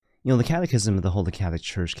The Catechism of the Holy Catholic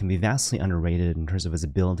Church can be vastly underrated in terms of its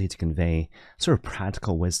ability to convey sort of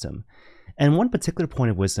practical wisdom. And one particular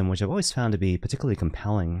point of wisdom, which I've always found to be particularly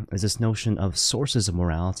compelling, is this notion of sources of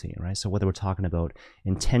morality, right? So whether we're talking about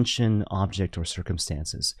intention, object, or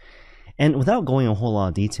circumstances. And without going a whole lot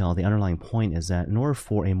of detail, the underlying point is that in order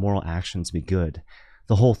for a moral action to be good,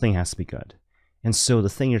 the whole thing has to be good. And so the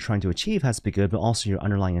thing you're trying to achieve has to be good, but also your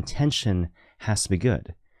underlying intention has to be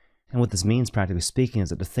good. And what this means, practically speaking,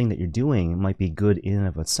 is that the thing that you're doing might be good in and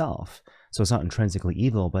of itself. So it's not intrinsically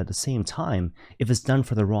evil, but at the same time, if it's done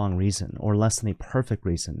for the wrong reason or less than a perfect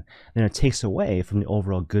reason, then it takes away from the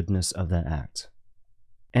overall goodness of that act.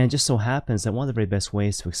 And it just so happens that one of the very best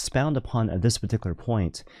ways to expound upon this particular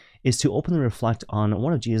point is to openly reflect on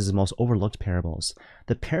one of Jesus' most overlooked parables,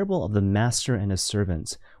 the parable of the master and his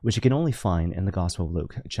servant, which you can only find in the Gospel of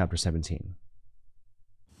Luke, chapter 17.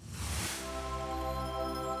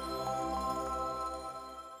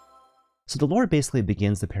 So the Lord basically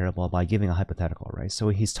begins the parable by giving a hypothetical, right? So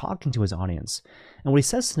he's talking to his audience. And what he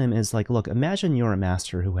says to them is like, look, imagine you're a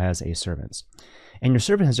master who has a servant. And your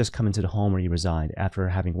servant has just come into the home where you reside after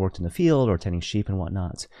having worked in the field or tending sheep and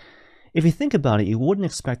whatnot. If you think about it, you wouldn't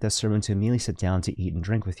expect that servant to immediately sit down to eat and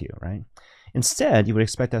drink with you, right? Instead, you would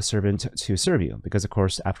expect that servant to serve you because, of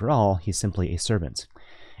course, after all, he's simply a servant.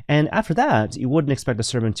 And after that, you wouldn't expect the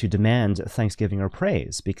servant to demand thanksgiving or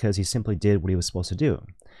praise because he simply did what he was supposed to do.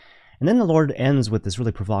 And then the Lord ends with this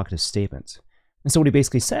really provocative statement. And so what he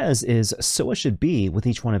basically says is, so it should be with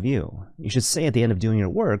each one of you. You should say at the end of doing your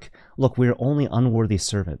work, look, we are only unworthy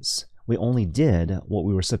servants. We only did what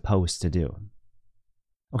we were supposed to do.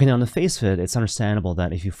 Okay, now on the face of it, it's understandable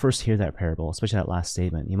that if you first hear that parable, especially that last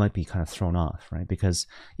statement, you might be kind of thrown off, right? Because,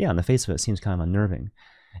 yeah, on the face of it, it seems kind of unnerving.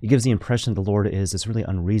 It gives the impression that the Lord is this really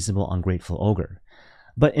unreasonable, ungrateful ogre.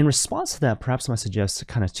 But in response to that, perhaps I might suggest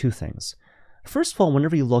kind of two things. First of all,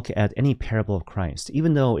 whenever you look at any parable of Christ,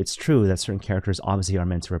 even though it's true that certain characters obviously are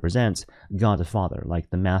meant to represent God the Father,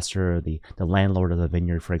 like the master, the landlord of the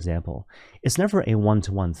vineyard, for example, it's never a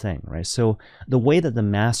one-to-one thing, right? So the way that the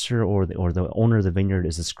master or the owner of the vineyard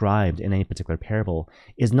is described in any particular parable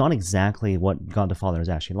is not exactly what God the Father is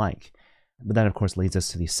actually like. But that, of course, leads us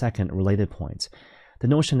to the second related point. The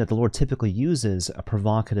notion that the Lord typically uses a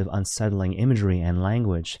provocative, unsettling imagery and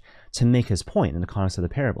language to make his point in the context of the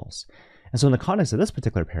parables. And so in the context of this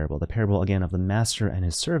particular parable, the parable again of the master and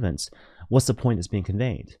his servants, what's the point that's being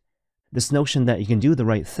conveyed? This notion that you can do the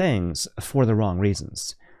right things for the wrong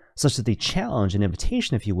reasons, such that the challenge and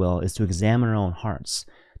invitation, if you will, is to examine our own hearts,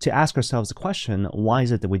 to ask ourselves the question, why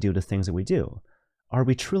is it that we do the things that we do? Are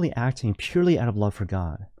we truly acting purely out of love for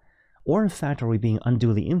God? Or in fact, are we being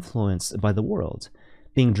unduly influenced by the world,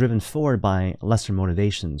 being driven forward by lesser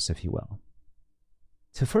motivations, if you will?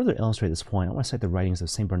 To further illustrate this point, I want to cite the writings of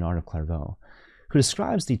St. Bernard of Clairvaux, who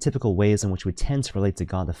describes the typical ways in which we tend to relate to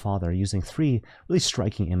God the Father using three really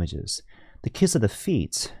striking images: the kiss of the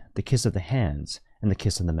feet, the kiss of the hands, and the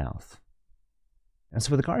kiss of the mouth. And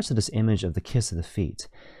so with regards to this image of the kiss of the feet,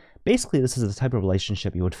 basically this is the type of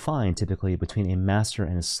relationship you would find typically between a master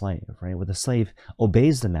and a slave, right? Where the slave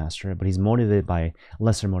obeys the master, but he's motivated by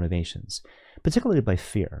lesser motivations, particularly by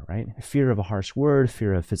fear, right? Fear of a harsh word,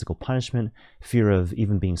 fear of physical punishment, fear of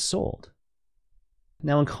even being sold.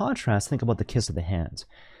 Now, in contrast, think about the kiss of the hand.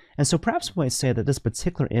 And so perhaps we might say that this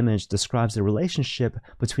particular image describes the relationship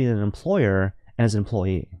between an employer and his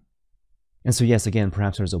employee. And so yes, again,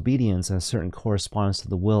 perhaps there's obedience and a certain correspondence to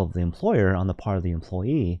the will of the employer on the part of the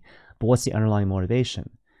employee, but what's the underlying motivation?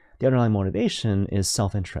 The underlying motivation is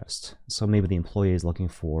self-interest. So maybe the employee is looking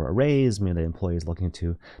for a raise, maybe the employee is looking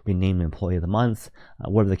to be named Employee of the Month,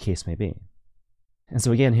 whatever the case may be. And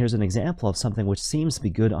so again, here's an example of something which seems to be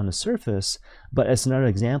good on the surface, but it's another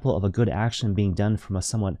example of a good action being done from a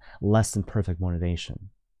somewhat less than perfect motivation.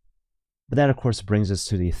 But that, of course, brings us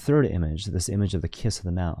to the third image, this image of the kiss of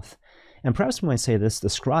the mouth. And perhaps we might say this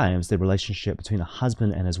describes the relationship between a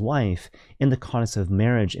husband and his wife in the context of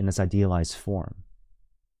marriage in its idealized form.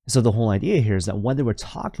 So the whole idea here is that whether we're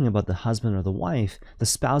talking about the husband or the wife, the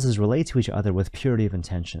spouses relate to each other with purity of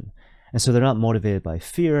intention. And so they're not motivated by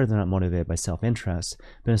fear, they're not motivated by self-interest,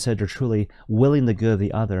 but instead they're truly willing the good of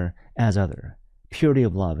the other as other. Purity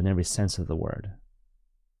of love in every sense of the word.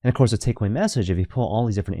 And of course, the takeaway message, if you pull all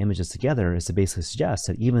these different images together, is to basically suggest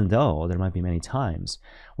that even though there might be many times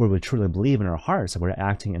where we truly believe in our hearts that we're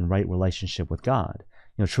acting in right relationship with God,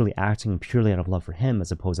 truly acting purely out of love for Him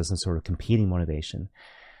as opposed to some sort of competing motivation,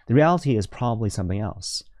 the reality is probably something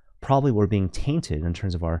else. Probably we're being tainted in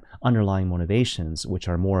terms of our underlying motivations, which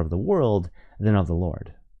are more of the world than of the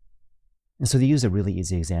Lord. And so to use a really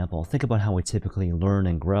easy example, think about how we typically learn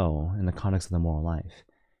and grow in the context of the moral life.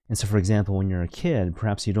 And so, for example, when you're a kid,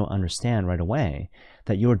 perhaps you don't understand right away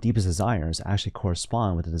that your deepest desires actually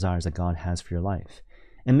correspond with the desires that God has for your life.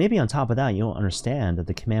 And maybe on top of that, you don't understand that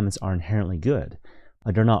the commandments are inherently good.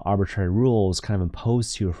 Like they're not arbitrary rules kind of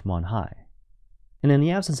imposed to you from on high. And in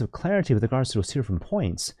the absence of clarity with regards to those two different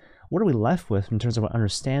points, what are we left with in terms of our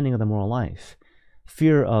understanding of the moral life?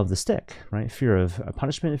 Fear of the stick, right? Fear of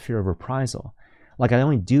punishment, fear of reprisal. Like I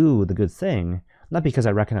only do the good thing, not because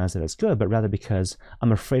I recognize that it's good, but rather because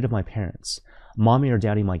I'm afraid of my parents. Mommy or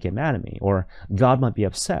daddy might get mad at me, or God might be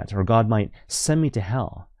upset, or God might send me to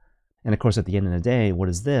hell. And of course, at the end of the day, what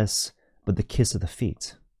is this but the kiss of the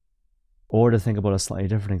feet? Or to think about a slightly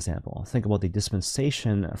different example, think about the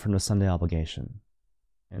dispensation from the Sunday obligation.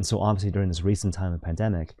 And so obviously during this recent time of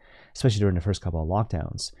pandemic, especially during the first couple of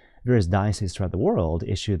lockdowns, various dioceses throughout the world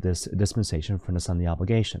issued this dispensation from the Sunday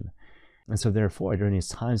obligation. And so therefore, during these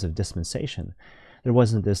times of dispensation, there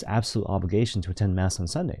wasn't this absolute obligation to attend Mass on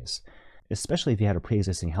Sundays, especially if you had a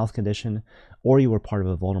pre-existing health condition, or you were part of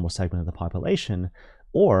a vulnerable segment of the population,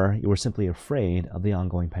 or you were simply afraid of the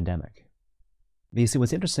ongoing pandemic. But you see,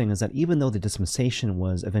 what's interesting is that even though the dispensation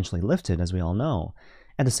was eventually lifted, as we all know,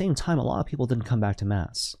 at the same time, a lot of people didn't come back to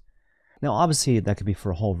Mass. Now, obviously, that could be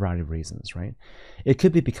for a whole variety of reasons, right? It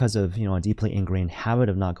could be because of, a deeply ingrained habit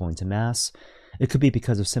of not going to Mass. It could be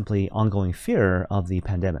because of simply ongoing fear of the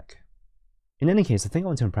pandemic. In any case, the thing I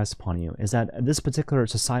want to impress upon you is that this particular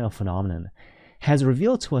societal phenomenon has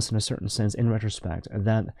revealed to us in a certain sense, in retrospect,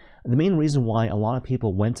 that the main reason why a lot of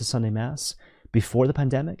people went to Sunday Mass before the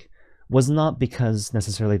pandemic was not because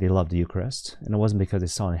necessarily they loved the Eucharist, and it wasn't because they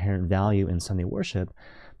saw inherent value in Sunday worship,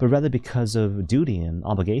 but rather because of duty and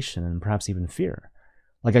obligation and perhaps even fear.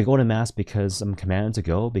 Like I go to Mass because I'm commanded to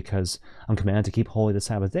go, because I'm commanded to keep holy the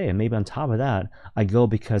Sabbath day, and maybe on top of that, I go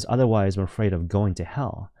because otherwise I'm afraid of going to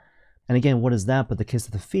hell. And again, what is that but the kiss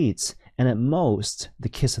of the feet, and at most, the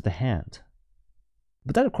kiss of the hand?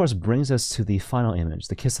 But that, of course, brings us to the final image,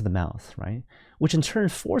 the kiss of the mouth, right? Which in turn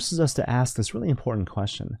forces us to ask this really important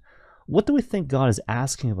question. What do we think God is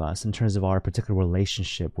asking of us in terms of our particular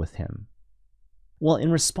relationship with Him? Well,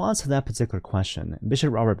 in response to that particular question,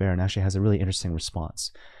 Bishop Robert Barron actually has a really interesting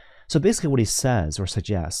response. So basically what he says or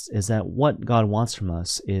suggests is that what God wants from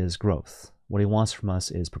us is growth. What He wants from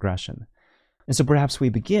us is progression. And so perhaps we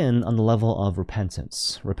begin on the level of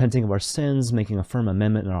repentance, repenting of our sins, making a firm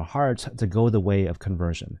amendment in our heart to go the way of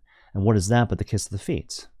conversion. And what is that but the kiss of the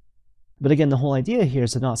feet? But again, the whole idea here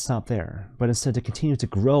is to not stop there, but instead to continue to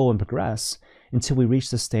grow and progress until we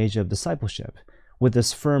reach the stage of discipleship, with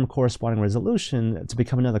this firm corresponding resolution to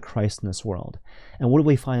become another Christ in this world. And what do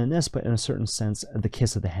we find in this but in a certain sense, the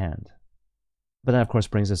kiss of the hand? But that of course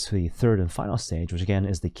brings us to the third and final stage, which again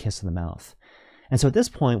is the kiss of the mouth. And so at this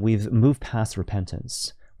point, we've moved past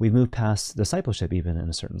repentance. We've moved past discipleship even in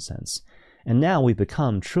a certain sense. And now we've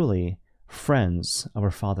become truly friends of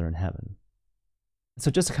our Father in heaven.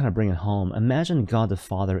 So just to kind of bring it home, imagine God the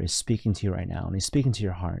Father is speaking to you right now, and He's speaking to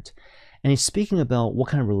your heart. And He's speaking about what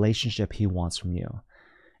kind of relationship He wants from you.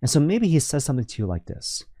 And so maybe He says something to you like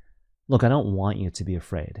this. Look, I don't want you to be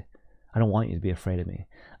afraid. I don't want you to be afraid of me.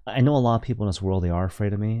 I know a lot of people in this world, they are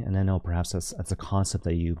afraid of me. And I know perhaps that's a concept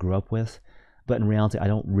that you grew up with. But in reality, I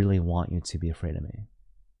don't really want you to be afraid of me.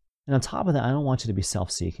 And on top of that, I don't want you to be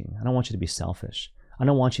self-seeking. I don't want you to be selfish. I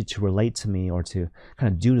don't want you to relate to me or to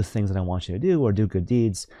kind of do the things that I want you to do or do good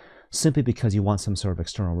deeds simply because you want some sort of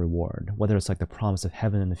external reward, whether it's like the promise of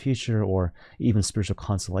heaven in the future or even spiritual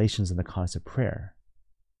consolations in the context of prayer.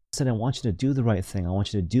 Instead, I want you to do the right thing. I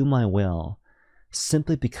want you to do my will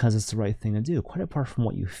simply because it's the right thing to do, quite apart from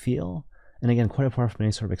what you feel, and again, quite apart from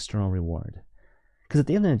any sort of external reward. Because at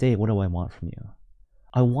the end of the day, what do I want from you?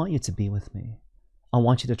 I want you to be with me. I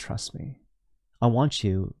want you to trust me. I want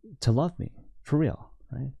you to love me, for real,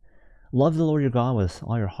 right? Love the Lord your God with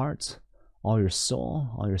all your heart, all your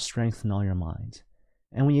soul, all your strength, and all your mind.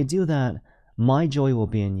 And when you do that, my joy will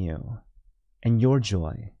be in you, and your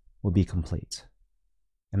joy will be complete.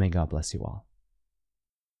 And may God bless you all.